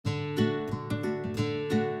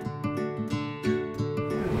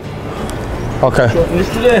Okay.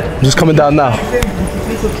 I'm just coming down now.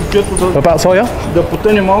 Whereabouts are you?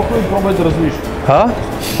 Huh?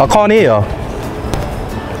 I can't hear you.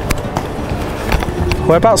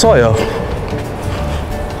 Whereabouts are you?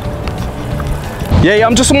 Yeah,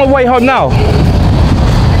 I'm just on my way home now.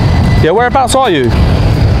 Yeah, whereabouts are you?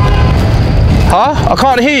 Huh? I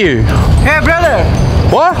can't hear you. Hey, brother.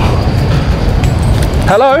 What?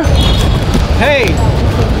 Hello? Hey.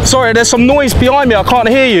 Sorry, there's some noise behind me. I can't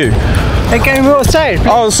hear you. Hey, can you go outside?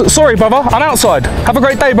 Oh, sorry, brother. I'm outside. Have a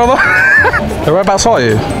great day, brother. Whereabouts are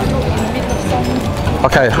you?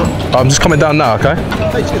 Okay, I'm just coming down now, okay?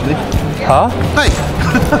 Huh? Hey.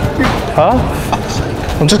 Huh?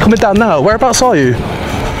 I'm just coming down now. Whereabouts are you?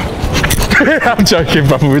 I'm joking,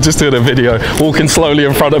 brother. We're just doing a video, walking slowly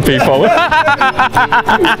in front of people.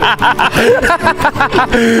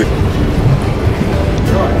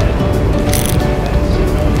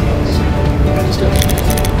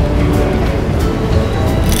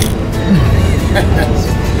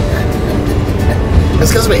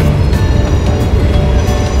 Excuse me.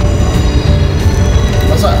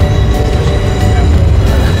 What's up?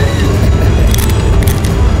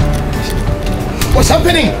 What's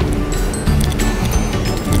happening?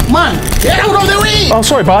 Man, get out of the way! Oh,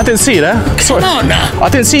 sorry, but I didn't see you there. Sorry. Come on now. I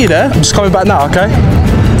didn't see you there. I'm just coming back now, okay?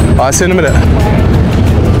 Alright, see you in a minute.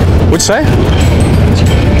 What'd you say?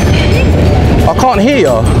 I can't hear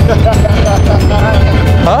you.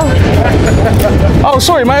 Huh? Oh,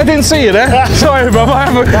 sorry, mate, I didn't see you there. Sorry, brother.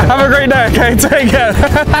 Have a great day, okay? Take care.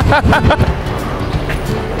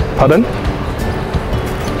 Pardon?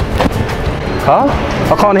 Huh?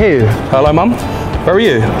 I can't hear you. Hello, Mum? Where are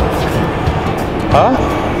you? Huh?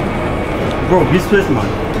 Bro, this place, man.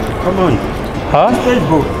 Come on. Huh? This place,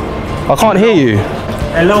 bro. I can't hear you.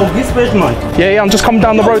 Hello, this place, man. Yeah, I'm just coming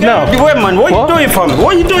down the road now. Get out the way, man. What are you doing for me?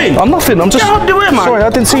 What are you doing? I'm nothing. I'm just. Get out the way, man. Sorry, I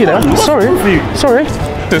didn't see you there. What's Sorry. wrong with you? Sorry.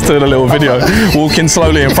 Just doing a little video, walking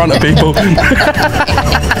slowly in front of people.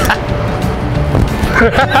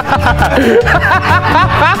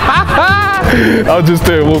 I'll just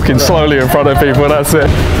do it walking slowly in front of people. That's it.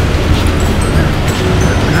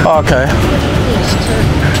 Okay.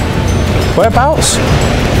 Whereabouts?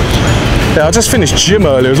 Yeah, I just finished gym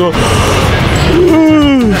earlier as well.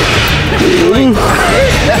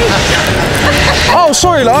 Oh,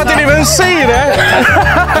 sorry, I didn't even see you there.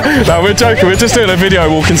 No, we're joking. We're just doing a video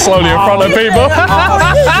walking slowly in front of people.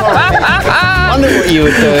 I knew what you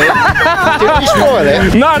were doing. Did you spoil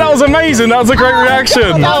it? No, that was amazing. That was a great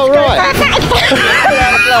reaction. Oh, right.